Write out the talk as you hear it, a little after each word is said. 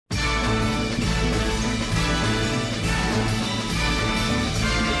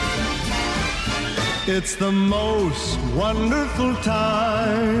It's the most wonderful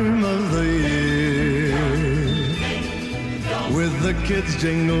time of the year, with the kids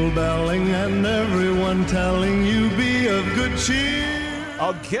jingle belling and everyone telling you be of good cheer.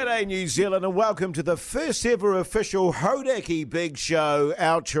 Oh, g'day New Zealand, and welcome to the first ever official Hodaki Big Show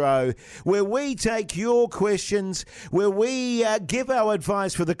outro, where we take your questions, where we give our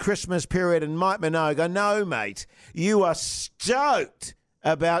advice for the Christmas period. And Mike Minogue, I know, mate, you are stoked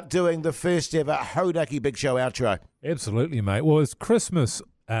about doing the first ever Hodaki Big Show outro. Absolutely, mate. Well, it's Christmas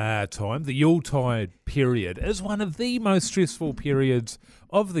time. The Yuletide period is one of the most stressful periods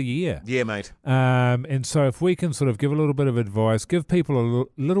of the year. Yeah, mate. And so if we can sort of give a little bit of advice, give people a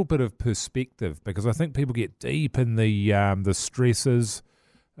little bit of perspective, because I think people get deep in the stresses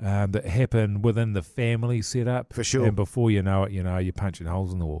that happen within the family setup. For sure. And before you know it, you're punching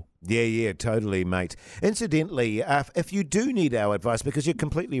holes in the wall. Yeah, totally, mate. Incidentally, if you do need our advice, because you're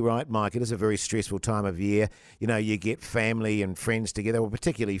completely right, Mike, it is a very stressful time of year. You get family and friends together, well,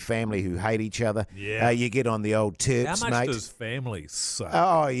 particularly family who hate each other. Yeah. You get on the old terps, How mate. much does family suck?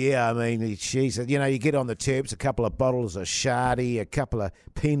 Oh, yeah, I mean, jeez, you get on the terps, a couple of bottles of Shardy, a couple of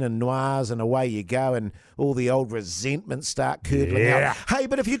Pinot Noirs, and away you go, and all the old resentments start curdling out. Hey,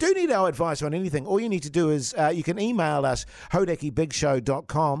 but if you do need our advice on anything, all you need to do is you can email us,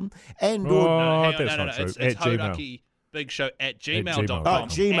 hodakibigshow.com, and that's not true. It's At Gmail. hodakibigshow@gmail.com. Oh,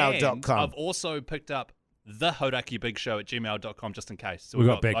 gmail.com. And I've also picked up the hodakibigshow@gmail.com just in case. So We've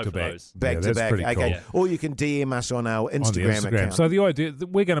got both back to of back. those. back Yeah, to that's back. pretty Okay. cool. Yeah. Or you can DM us on our On the Instagram account. So the idea that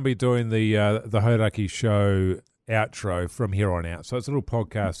we're going to be doing the Hodaki Show outro from here on out. So it's a little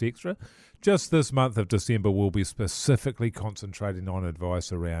podcast extra. Just this month of December, we'll be specifically concentrating on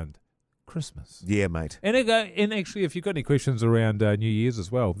advice around Christmas. Yeah, mate. And actually, if you've got any questions around New Year's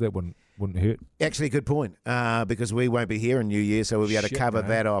as well, that wouldn't hurt. Actually, good point, because we won't be here in New Year, so we'll be able to Shit, cover no.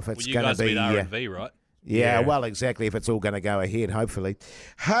 that off. Well, It's you going guys to be... meet R&V, right? Yeah, Yeah. well, exactly, if it's all going to go ahead, hopefully.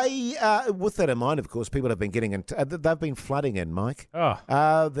 Hey, with that in mind, of course, people have been getting in... they've been flooding in, Mike. Oh,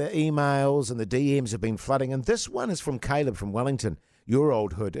 The emails and the DMs have been flooding, and this one is from Caleb from Wellington, your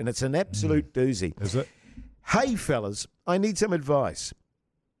old hood, and it's an absolute doozy. is it? Hey, fellas, I need some advice.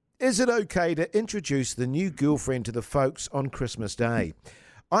 Is it okay to introduce the new girlfriend to the folks on Christmas Day?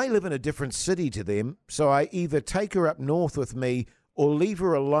 I live in a different city to them, so I either take her up north with me or leave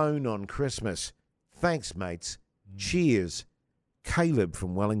her alone on Christmas. Thanks, mates. Cheers. Caleb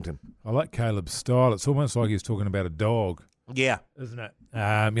from Wellington. I like Caleb's style. It's almost like he's talking about a dog, Yeah. isn't it?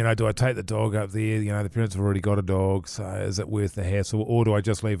 Do I take the dog up there? The parents have already got a dog, so is it worth the hassle, or do I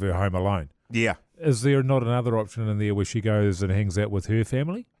just leave her home alone? Yeah. Is there not another option in there where she goes and hangs out with her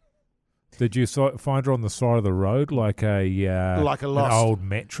family? Did you find her on the side of the road like an lost old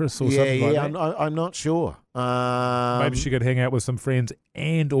mattress or something like that? I'm not sure. Maybe she could hang out with some friends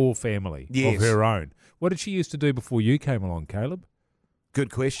and or family Yes. of her own. What did she used to do before you came along, Caleb?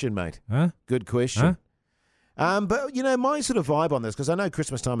 Good question, mate. Huh? Good question. Huh? But, my sort of vibe on this, because I know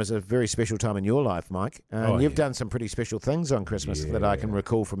Christmas time is a very special time in your life, Mike. And you've done some pretty special things on Christmas that I can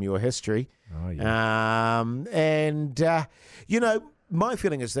recall from your history. Oh, yeah. My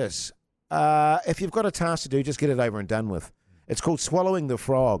feeling is this. If you've got a task to do, just get it over and done with. It's called swallowing the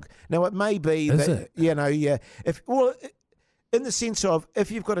frog. Now, it may be Is that, in the sense of if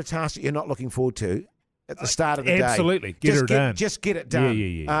you've got a task that you're not looking forward to at the start of the day. Absolutely. Get her done. Just get it done.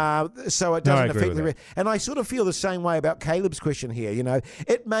 Yeah. So it No, I doesn't agree affect the with rest. And I sort of feel the same way about Caleb's question here.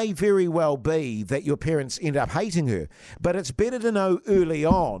 It may very well be that your parents end up hating her, but it's better to know early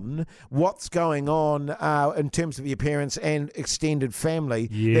on what's going on in terms of your parents and extended family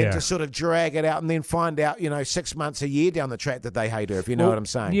than to sort of drag it out and then find out, 6 months, a year down the track that they hate her, if you know what I'm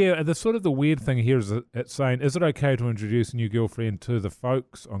saying. Yeah, the weird thing here is that it's saying, is it okay to introduce a new girlfriend to the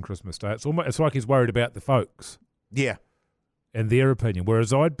folks on Christmas Day? It's like he's worried about the folks. Yeah. And their opinion,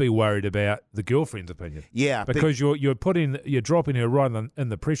 whereas I'd be worried about the girlfriend's opinion. Yeah. Because you're dropping her right in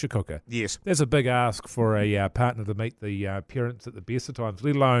the pressure cooker. Yes. That's a big ask for a partner to meet the parents at the best of times,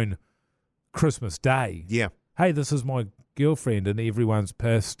 let alone Christmas Day. Yeah. Hey, this is my girlfriend, and everyone's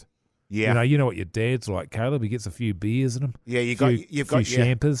pissed. Yeah. You know what your dad's like, Caleb. He gets a few beers in him. Yeah, you've got your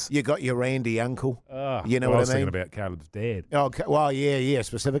champers. You got your Randy uncle. You know what I was I mean? thinking about Caleb's dad. Oh, well, yeah,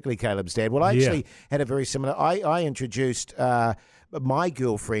 specifically Caleb's dad. Well, I actually had a very similar. I introduced my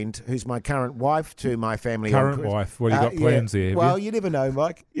girlfriend, who's my current wife, to my family. Current wife. What, you got plans there? Well, you never know,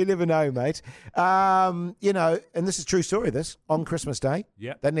 Mike. You never know, mate. And this is a true story. This on Christmas Day.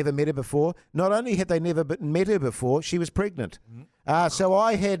 Yeah. They'd never met her before. Not only had they never met her before, she was pregnant. So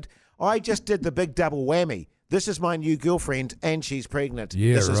I just did the big double whammy. This is my new girlfriend, and she's pregnant.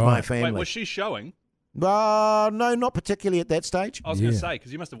 Yeah, this is right. my family. Wait, was she showing? No, not particularly at that stage. I was going to say,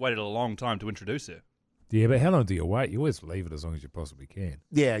 because you must have waited a long time to introduce her. Yeah, but how long do you wait? You always leave it as long as you possibly can.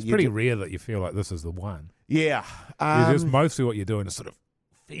 Yeah, It's pretty rare that you feel like this is the one. Yeah. Just mostly what you're doing is sort of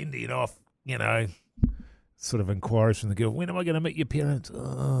fending off, sort of inquiries from the girl. When am I going to meet your parents?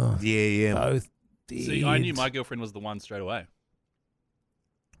 Oh, yeah. both dead. See, I knew my girlfriend was the one straight away.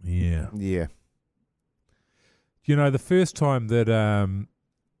 Yeah. Yeah. The first time that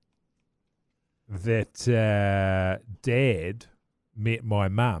Dad met my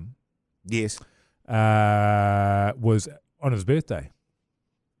mum Yes. was on his birthday.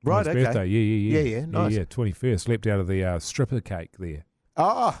 Right, on his okay. birthday. Yeah, nice. 21st. Slept out of the stripper cake there.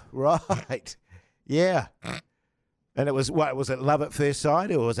 Oh, right. Yeah. And it was, what, was it love at first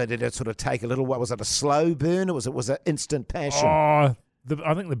sight, or did it sort of take a little, what, was it a slow burn, or was it instant passion? Oh,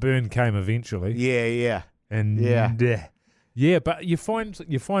 I think the burn came eventually. Yeah. And Yeah. but you find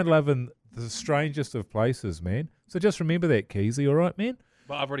love in the strangest of places, man. So just remember that, Keezy, all right, man?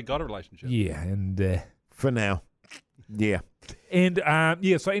 But I've already got a relationship. Yeah, and For now. Yeah. and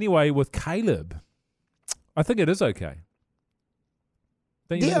so anyway, with Caleb, I think it is okay.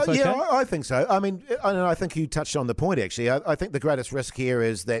 Think you think it's okay? I think so. I mean, I think you touched on the point, actually. I think the greatest risk here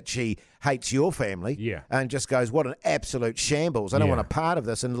is that she hates your family and just goes, what an absolute shambles. I don't want a part of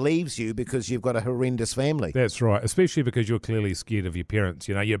this, and leaves you because you've got a horrendous family. That's right, especially because you're clearly scared of your parents.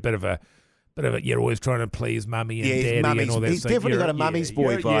 You're a bit of a you're always trying to please mummy and daddy and all that. He's definitely got a mummy's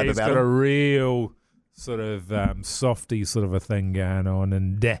boy vibe about him. He's got a real sort of softy sort of a thing going on,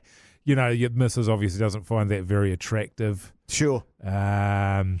 and your missus obviously doesn't find that very attractive. Sure.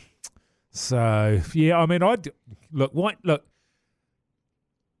 So yeah, I mean, look,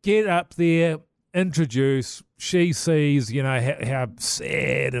 get up there, introduce. She sees, how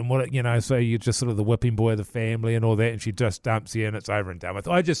sad and what so you're just sort of the whipping boy of the family and all that, and she just dumps you, and it's over and done with.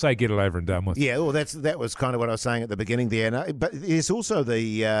 I just say get it over and done with. Yeah, well, that was kind of what I was saying at the beginning there. But there's also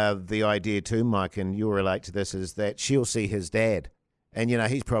the idea too, Mike, and you'll relate to this, is that she'll see his dad. And,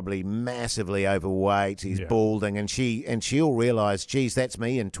 he's probably massively overweight. He's balding. And she'll realise, geez, that's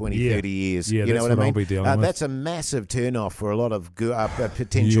me in 20, 30 years. Yeah, you know what I mean? I'll be dealing with. That's a massive turn-off for a lot of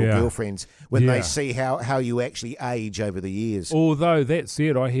potential girlfriends when they see how you actually age over the years. Although, that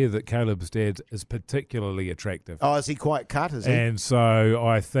said, I hear that Caleb's dad is particularly attractive. Oh, is he quite cut, is he? And so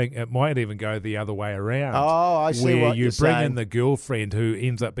I think it might even go the other way around. Oh, I see where what you you're bring saying. in the girlfriend who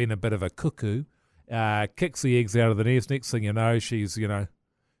ends up being a bit of a cuckoo, kicks the eggs out of the nest. Next thing you know, she's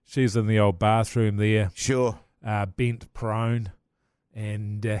in the old bathroom there. Sure. Bent prone.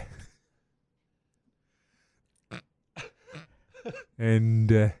 And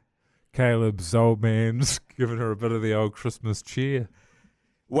Caleb's old man's giving her a bit of the old Christmas cheer.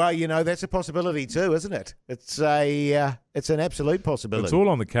 Well, that's a possibility too, isn't it? It's an absolute possibility. It's all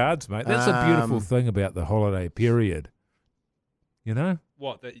on the cards, mate. That's a beautiful thing about the holiday period.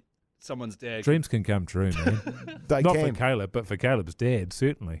 What? That someone's dad. Dreams can come true, man. They Not can. for Caleb, but for Caleb's dad,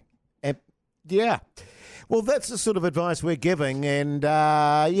 certainly. Yeah. Well, that's the sort of advice we're giving. And,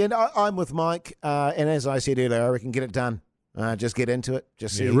 I'm with Mike. And as I said earlier, I reckon get it done. Just get into it.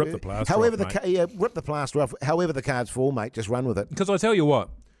 Just see. Rip the plaster however off, rip the plaster off. However the cards fall, mate, just run with it. Because I tell you what,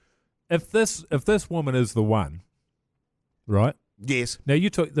 if this woman is the one, right? Yes. Now,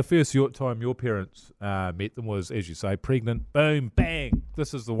 you took the first time your parents met them was, as you say, pregnant. Boom, bang.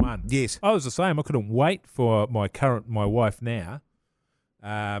 This is the one. Yes. I was the same. I couldn't wait for my wife now,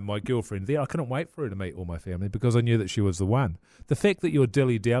 my girlfriend there. I couldn't wait for her to meet all my family because I knew that she was the one. The fact that you're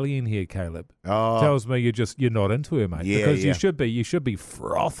dilly-dallying here, Caleb, tells me you're not into her, mate. Yeah, because yeah. you should be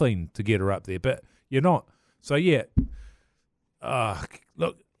frothing to get her up there, but you're not. So yeah,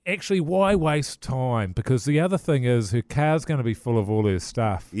 look. Actually, why waste time? Because the other thing is her car's going to be full of all her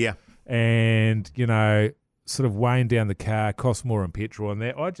stuff. Yeah. And, sort of weighing down the car costs more in petrol and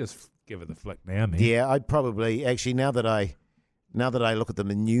that. I'd just give it the flick now, man. Yeah, I'd probably actually now that I look at the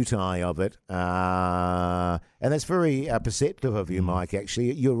minutiae of it, and that's very perceptive of you, Mike.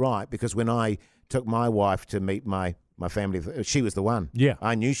 Actually, you're right, because when I took my wife to meet my family, she was the one. Yeah,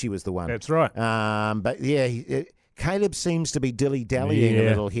 I knew she was the one. That's right. But yeah. Caleb seems to be dilly-dallying a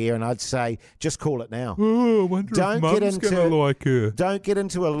little here, and I'd say just call it now. Oh, I wonder if Mum's going to like her. Don't get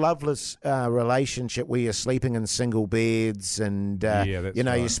into a loveless relationship where you're sleeping in single beds and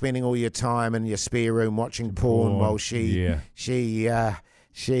you're spending all your time in your spare room watching porn while she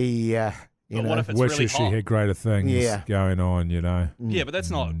But what if it's Wishes really she hot? had greater things Yeah. going on, Yeah, but that's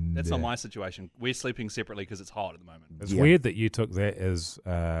not yeah. my situation. We're sleeping separately because it's hot at the moment. It's Yeah. weird that you took that as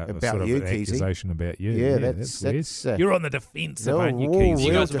a About sort of you, an Keezy. accusation about you. Yeah, that's weird. that's, You're on the defensive, no, aren't you, whoa, Keezy?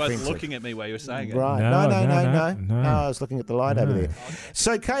 You real guys were both defensive. looking at me while you were saying it. Right. No, No, no. I was looking at the light over there.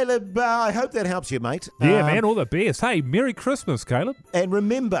 So, Caleb, I hope that helps you, mate. Yeah, man, all the best. Hey, Merry Christmas, Caleb. And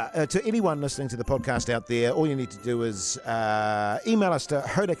remember, to anyone listening to the podcast out there, all you need to do is email us to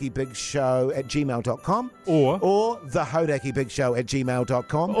hodakibigshow@gmail.com Or the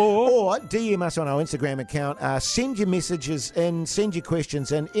hodakibigshow@gmail.com Or- DM us on our Instagram account. Send your messages and send your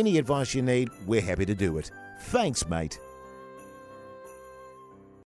questions and any advice you need. We're happy to do it. Thanks, mate.